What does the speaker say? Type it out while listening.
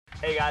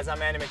Hey guys, I'm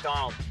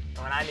McDonald, and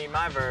when I need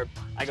my verb,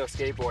 I go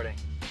skateboarding.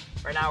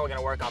 Right now we're going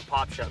to work on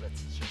Popshuvits,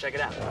 so check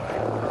it out.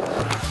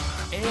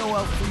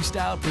 AOL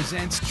Freestyle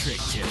presents Trick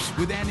Tips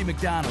with Andy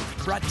McDonald,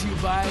 brought to you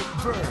by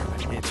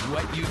VERB. It's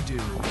what you do.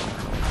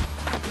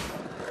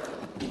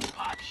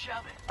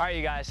 Popshuvit. All right,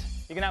 you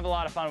guys, you can have a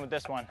lot of fun with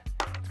this one.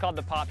 It's called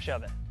the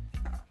Popshuvit.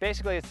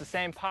 Basically, it's the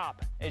same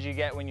pop as you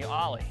get when you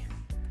ollie.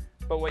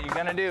 But what you're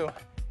going to do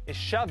is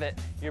shove it,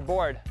 your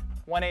board,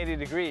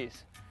 180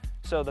 degrees.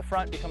 So the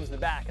front becomes the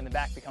back and the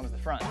back becomes the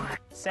front.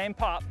 Same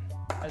pop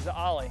as the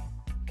ollie,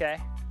 okay?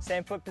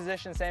 Same foot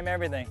position, same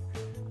everything.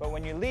 But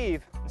when you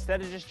leave,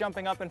 instead of just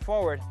jumping up and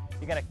forward,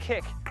 you're gonna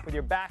kick with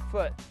your back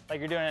foot like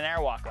you're doing an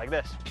airwalk, like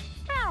this.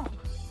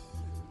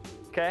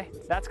 Okay?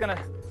 That's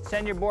gonna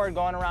send your board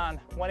going around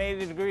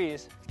 180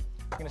 degrees.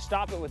 You're gonna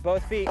stop it with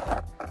both feet.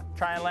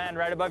 Try and land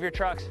right above your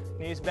trucks,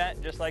 knees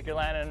bent, just like you're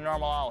landing a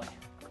normal ollie.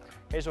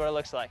 Here's what it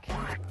looks like.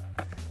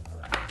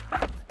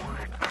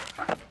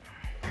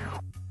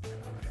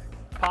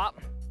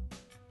 Pop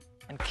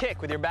and kick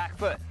with your back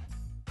foot.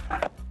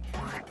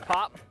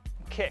 Pop,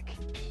 kick.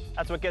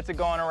 That's what gets it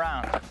going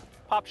around.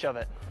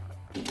 Popshuvit.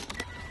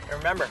 And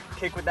remember,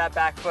 kick with that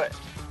back foot.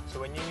 So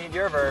when you need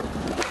your verb,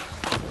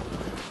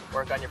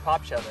 work on your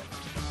Popshuvit.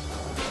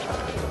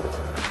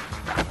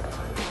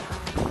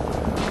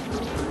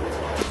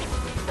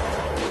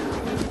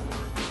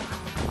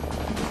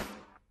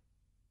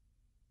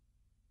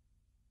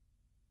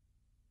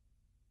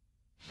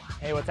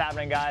 Hey, what's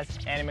happening, guys?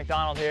 Andy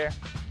McDonald here.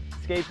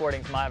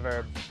 Skateboarding's my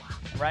verb.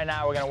 And right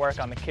now we're gonna work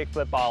on the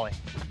kickflip ollie.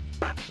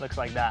 Looks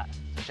like that,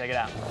 so check it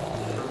out.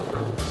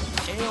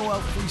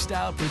 AOL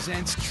Freestyle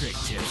presents Trick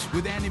Tips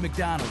with Andy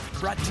McDonald,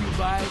 brought to you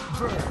by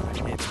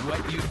VERB. It's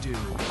what you do.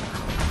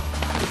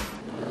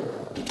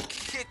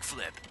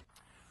 Kickflip.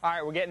 All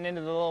right, we're getting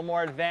into the little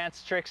more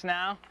advanced tricks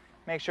now.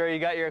 Make sure you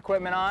got your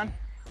equipment on,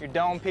 your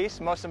dome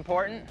piece, most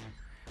important.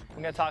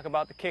 We're gonna talk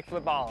about the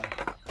kickflip ollie.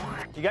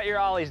 You got your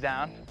ollies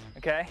down,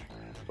 okay?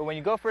 But when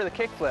you go for the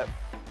kickflip,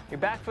 your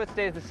back foot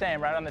stays the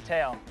same, right on the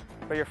tail.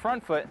 But your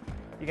front foot,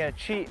 you're gonna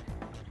cheat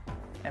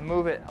and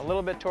move it a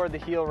little bit toward the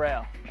heel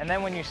rail. And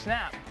then when you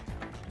snap,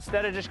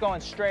 instead of just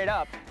going straight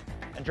up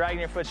and dragging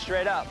your foot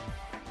straight up,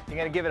 you're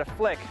gonna give it a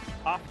flick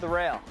off the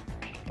rail.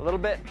 A little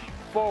bit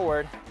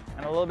forward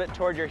and a little bit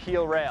toward your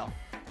heel rail.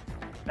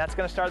 That's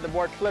gonna start the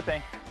board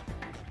flipping.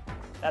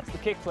 That's the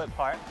kickflip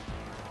part.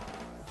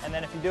 And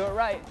then if you do it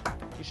right,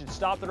 you should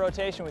stop the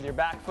rotation with your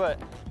back foot.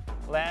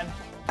 Land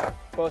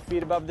both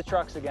feet above the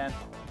trucks again,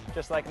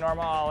 just like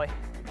normal ollie.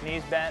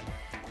 Knees bent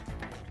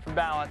for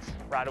balance,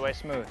 ride away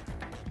smooth.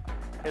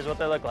 Here's what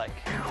they look like.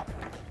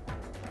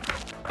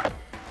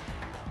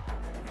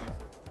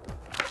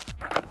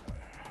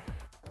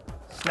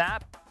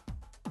 Snap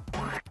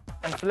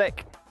and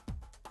flick.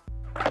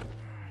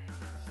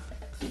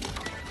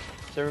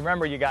 So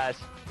remember, you guys,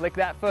 flick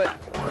that foot.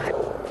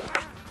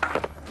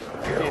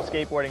 See if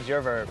skateboarding's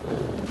your verb.